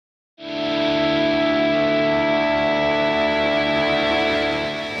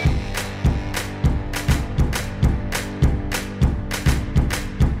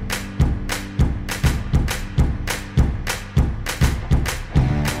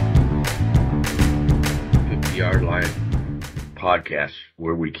podcast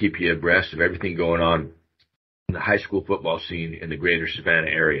where we keep you abreast of everything going on in the high school football scene in the greater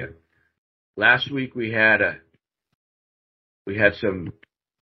Savannah area. Last week we had some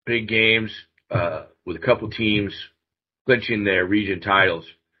big games with a couple teams clinching their region titles.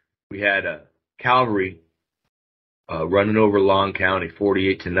 We had Calvary running over Long County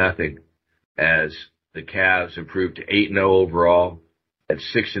 48-0 as the Cavs improved to 8-0 overall and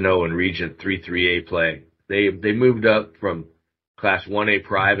 6-0 in Region 3-3A play. They moved up from Class 1A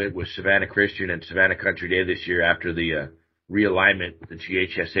private with Savannah Christian and Savannah Country Day this year after the realignment, the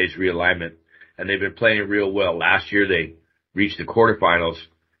GHSA's realignment, and they've been playing real well. Last year they reached the quarterfinals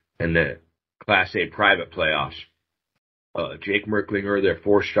in the Class A private playoffs. Jake Merklinger, their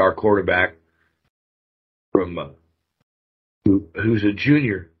 4-star quarterback, from who's a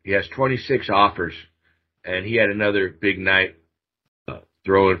junior, he has 26 offers, and he had another big night,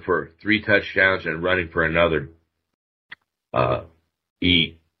 throwing for 3 touchdowns and running for another.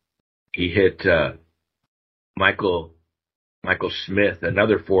 He hit Michael Smith,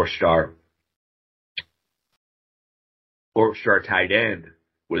 another 4-star tight end,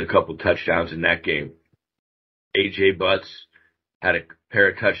 with a couple touchdowns in that game. AJ Butts had a pair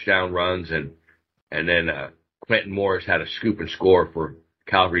of touchdown runs, and then Quentin Morris had a scoop and score for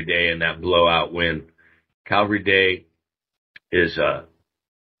Calvary Day in that blowout win. Calvary Day is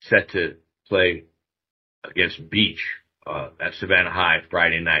set to play against Beach at Savannah High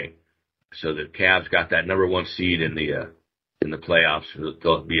Friday night. So the Cavs got that number 1 seed in the playoffs.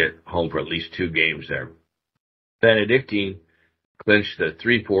 They'll be at home for at least 2 games there. Benedictine clinched the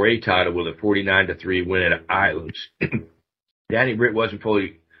 3-4A title with a 49-3 win at Islands. Danny Britt wasn't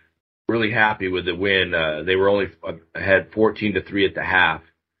really happy with the win. They were only ahead 14-3 at the half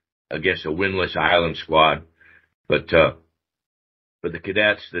against a winless Island squad. But the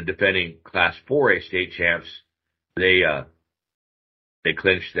Cadets, the defending Class 4A state champs, they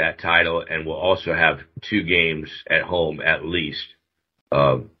clinched that title and will also have 2 games at home at least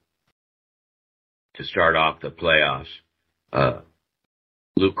to start off the playoffs.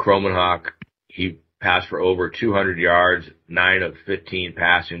 Luke Kromenhoek, he passed for over 200 yards, 9 of 15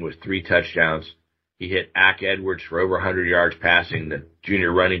 passing with 3 touchdowns. He hit Ack Edwards for over 100 yards passing. The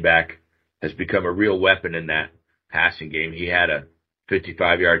junior running back has become a real weapon in that passing game. He had a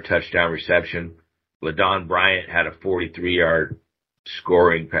 55-yard touchdown reception. LaDon Bryant had a 43-yard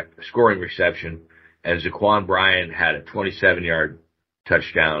scoring reception, and Zaquan Bryan had a 27-yard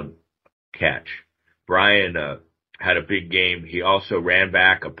touchdown catch. Bryan had a big game. He also ran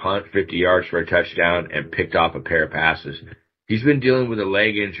back a punt 50 yards for a touchdown and picked off a pair of passes. He's been dealing with a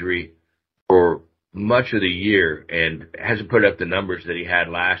leg injury for much of the year and hasn't put up the numbers that he had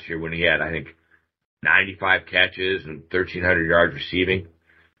last year when he had, I think, 95 catches and 1,300 yards receiving.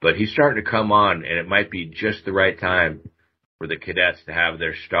 But he's starting to come on, and it might be just the right time for the Cadets to have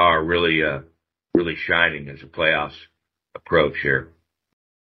their star really shining as the playoffs approach here.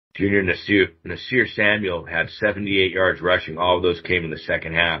 Junior Nasir Samuel had 78 yards rushing. All of those came in the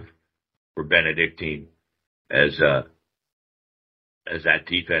second half for Benedictine as that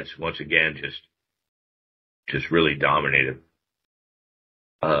defense once again just really dominated.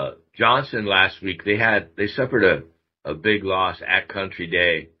 Johnson last week, they suffered a big loss at Country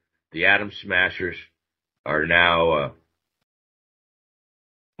Day. The Adams Smashers are now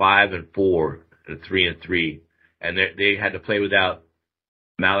 5-4 and 3-3, and they had to play without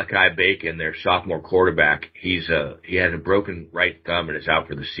Malachi Bacon, their sophomore quarterback. He had a broken right thumb and is out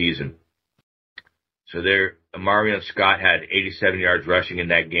for the season. So Amarion Scott had 87 yards rushing in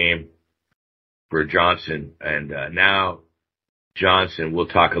that game for Johnson, and now Johnson, we'll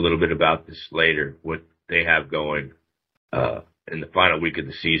talk a little bit about this later, what they have going in the final week of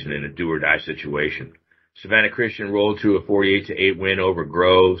the season in a do-or-die situation. Savannah Christian rolled to a 48-8 win over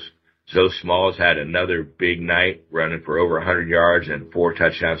Groves. Zoe Smalls had another big night, running for over 100 yards and 4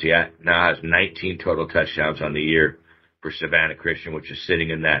 touchdowns. He now has 19 total touchdowns on the year for Savannah Christian, which is sitting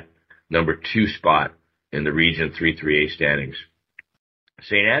in that number 2 spot in the Region 3-3A standings.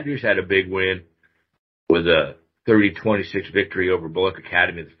 St. Andrews had a big win with a 30-26 victory over Bullock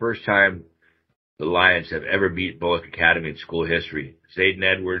Academy, the first time the Lions have ever beat Bullock Academy in school history. Zayden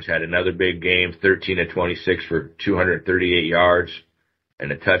Edwards had another big game, 13-26 for 238 yards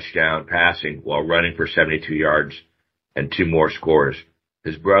and a touchdown passing while running for 72 yards and 2 more scores.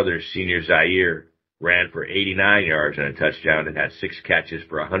 His brother, senior Zaire, ran for 89 yards and a touchdown and had 6 catches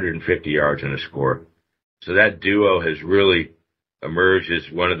for 150 yards and a score. So that duo has really emerged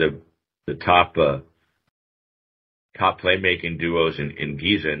as one of the top playmaking duos in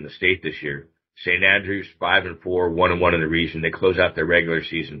Giza in the state this year. St. Andrews 5-4, 1-1 in the region. They close out their regular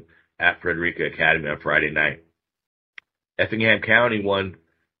season at Frederica Academy on Friday night. Effingham County won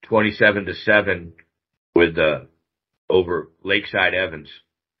 27-7 with over Lakeside Evans,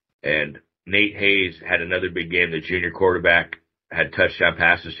 and Nate Hayes had another big game. The junior quarterback had touchdown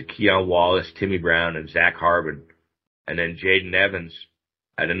passes to Keon Wallace, Timmy Brown, and Zach Harbin, and then Jaden Evans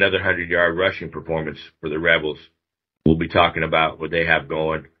had another 100-yard rushing performance for the Rebels. We'll be talking about what they have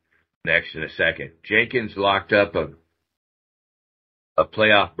going next in a second. Jenkins locked up a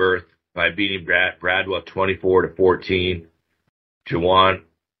playoff berth by beating Bradwell 24-14. Jayon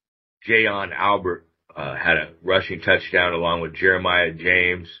Albert had a rushing touchdown along with Jeremiah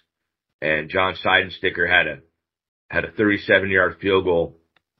James, and John Seidensticker had a 37-yard field goal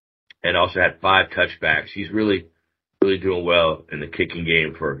and also had 5 touchbacks. He's really doing well in the kicking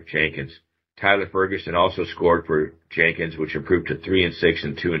game for Jenkins. Tyler Ferguson also scored for Jenkins, which improved to 3-6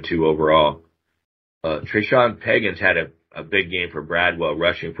 and 2-2 overall. Trayshawn Peggins had a big game for Bradwell,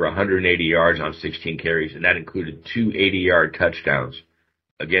 rushing for 180 yards on 16 carries, and that included 2 80-yard touchdowns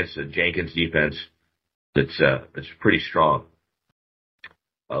against the Jenkins defense that's pretty strong.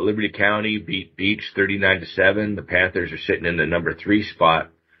 Liberty County beat Beach 39-7. The Panthers are sitting in the number 3 spot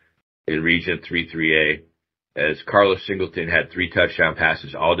in Region 3-3A, as Carlos Singleton had 3 touchdown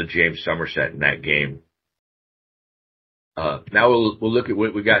passes, all to James Somerset in that game. Now we'll look at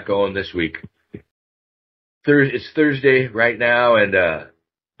what we got going this week. It's Thursday right now, and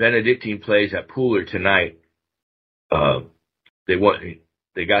Benedictine plays at Pooler tonight.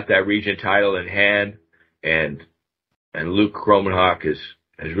 They got that region title in hand, and Luke Kromenhoek has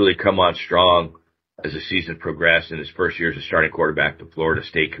really come on strong as the season progressed in his first year as a starting quarterback, the Florida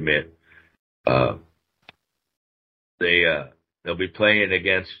State commit. They'll be playing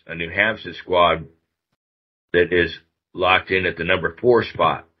against a New Hampshire squad that is locked in at the number 4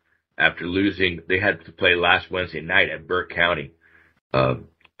 spot after losing. They had to play last Wednesday night at Burke County.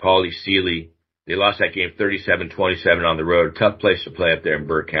 Paulie Seeley, they lost that game 37-27 on the road. Tough place to play up there in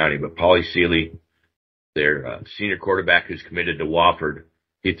Burke County, but Paulie Seeley, their senior quarterback who's committed to Wofford,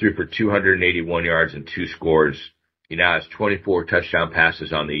 he threw for 281 yards and 2 scores. He now has 24 touchdown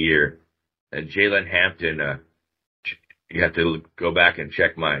passes on the year. And Jalen Hampton, you have to go back and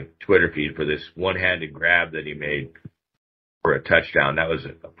check my Twitter feed for this one-handed grab that he made for a touchdown. That was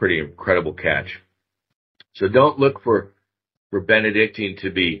a pretty incredible catch. So don't look for Benedictine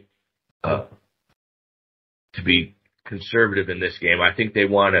to be conservative in this game. I think they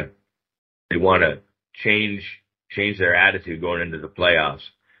want to change their attitude going into the playoffs.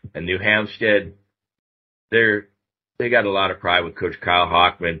 And New Hampstead, they got a lot of pride with Coach Kyle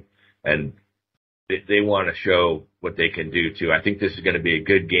Hockman, and they want to show what they can do too. I think this is going to be a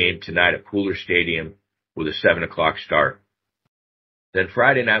good game tonight at Pooler Stadium with a 7:00 start. Then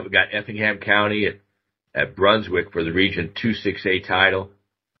Friday night we got Effingham County at Brunswick for the Region 2-6A title.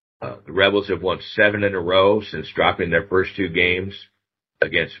 The Rebels have won 7 in a row since dropping their first 2 games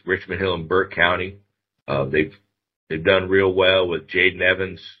against Richmond Hill and Burke County. They've done real well with Jaden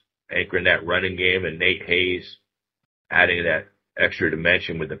Evans anchoring that running game and Nate Hayes adding that extra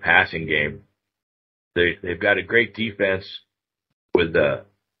dimension with the passing game. They've got a great defense with a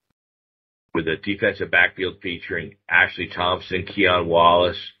defensive backfield featuring Ashley Thompson, Keon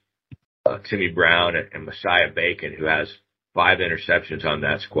Wallace, Timmy Brown, and Messiah Bacon, who has 5 interceptions on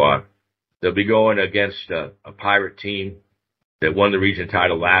that squad. They'll be going against a Pirate team that won the region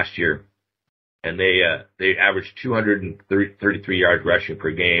title last year, and they averaged 233 yards rushing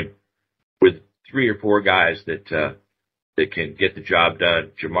per game with 3 or 4 guys that can get the job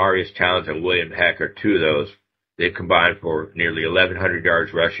done. Jamarius Towns and William Heck are 2 of those. They've combined for nearly 1,100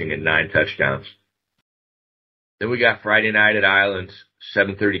 yards rushing and 9 touchdowns. Then we got Friday night at Islands,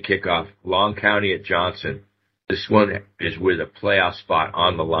 7:30 kickoff, Long County at Johnson. This one is with a playoff spot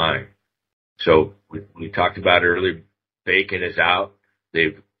on the line. So we talked about earlier, Bacon is out.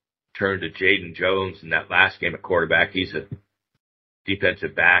 They've turned to Jaden Jones in that last game at quarterback. He's a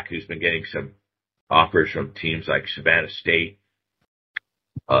defensive back who's been getting some offers from teams like Savannah State.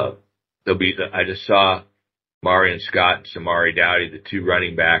 I just saw Marion Scott and Samari Dowdy, the 2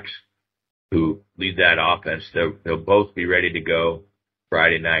 running backs who lead that offense. They'll both be ready to go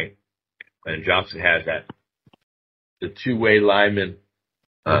Friday night. And Johnson has the two-way linemen,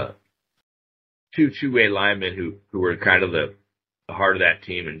 2 two-way linemen who were kind of the heart of that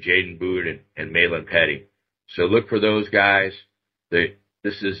team, and Jaden Boot and Malin Petty. So look for those guys. They're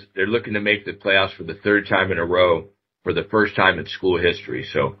looking to make the playoffs for the 3rd time in a row for the first time in school history.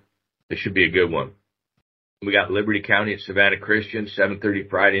 So it should be a good one. We got Liberty County at Savannah Christian, 7:30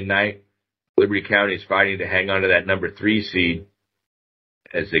 Friday night. Liberty County is fighting to hang on to that number 3 seed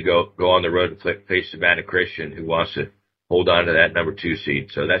as they go on the road to face Savannah Christian, who wants to hold on to that number 2 seed.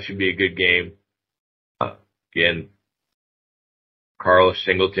 So that should be a good game. Again, Carlos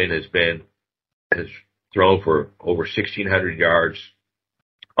Singleton has thrown for over 1,600 yards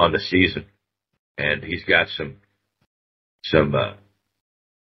on the season, and he's got some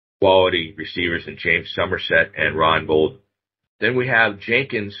quality receivers in James Somerset and Ron Gold. Then we have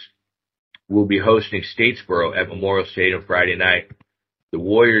Jenkins will be hosting Statesboro at Memorial Stadium Friday night. The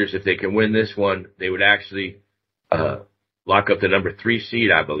Warriors, if they can win this one, they would actually lock up the number 3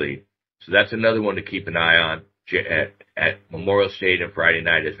 seed, I believe. So that's another one to keep an eye on at Memorial Stadium Friday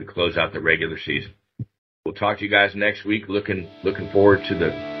night as we close out the regular season. We'll talk to you guys next week. Looking forward to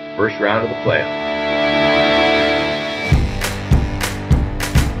the first round of the playoffs.